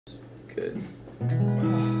Good.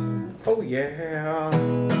 Oh yeah.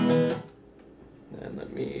 And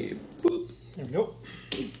let me. Boop. There we go.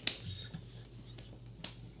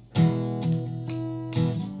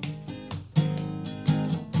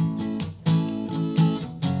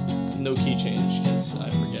 No key change, because I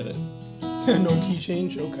forget it. No key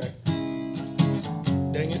change? Okay.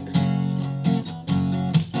 Dang it.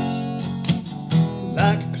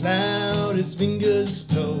 Like a cloud, its fingers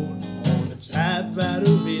explode. On a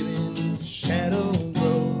typewriter ribbon, the shadow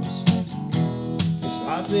grows. There's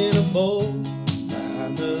hearts in a bowl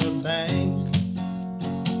behind the bank.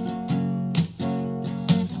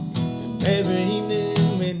 And every evening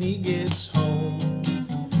when he gets home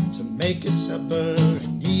to make his supper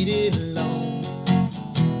and eat it alone,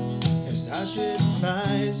 his house shit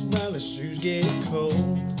flies while his shoes get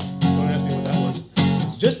cold. Don't ask me what that was.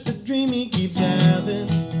 It's just a dream he keeps having,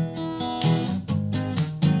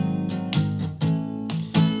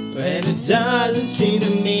 and it doesn't seem to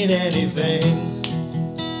mean anything.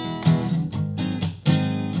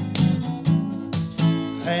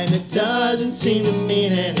 And it doesn't seem to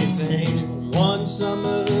mean anything. One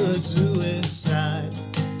summer a suicide,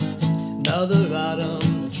 another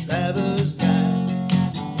autumn the Travers died.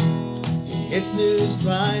 He hits snooze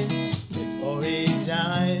twice before he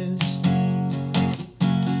dies.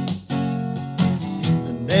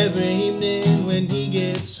 And every evening when he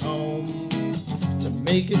gets home to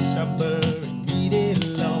make his supper and eat it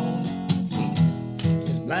alone,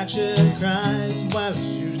 his black shirt cries while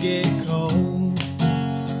his shoes get cold.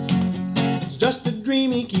 It's just a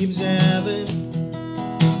dream he keeps having,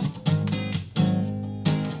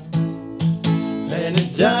 and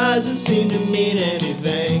it doesn't seem to mean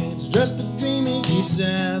anything. It's just a dream he keeps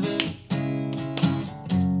having,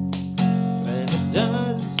 and it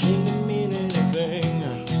doesn't seem to mean anything.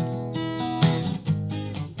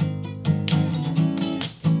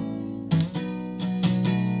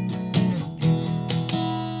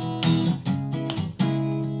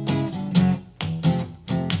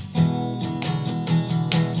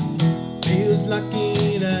 Feels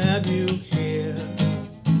lucky to have you here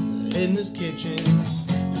in this kitchen,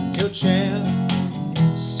 in your chair.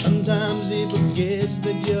 Sometimes he forgets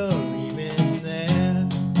that you're even there.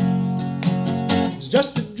 It's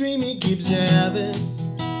just a dream he keeps having,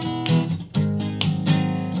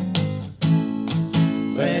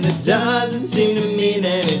 and it doesn't seem to mean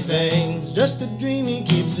anything. It's just a dream he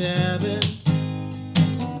keeps having,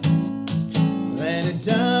 and it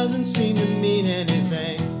doesn't seem to mean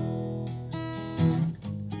anything.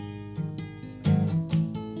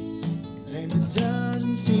 And it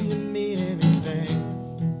doesn't seem to mean anything.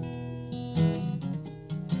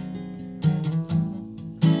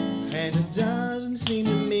 And it doesn't seem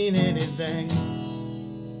to mean anything.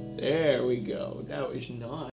 There we go. That was nice.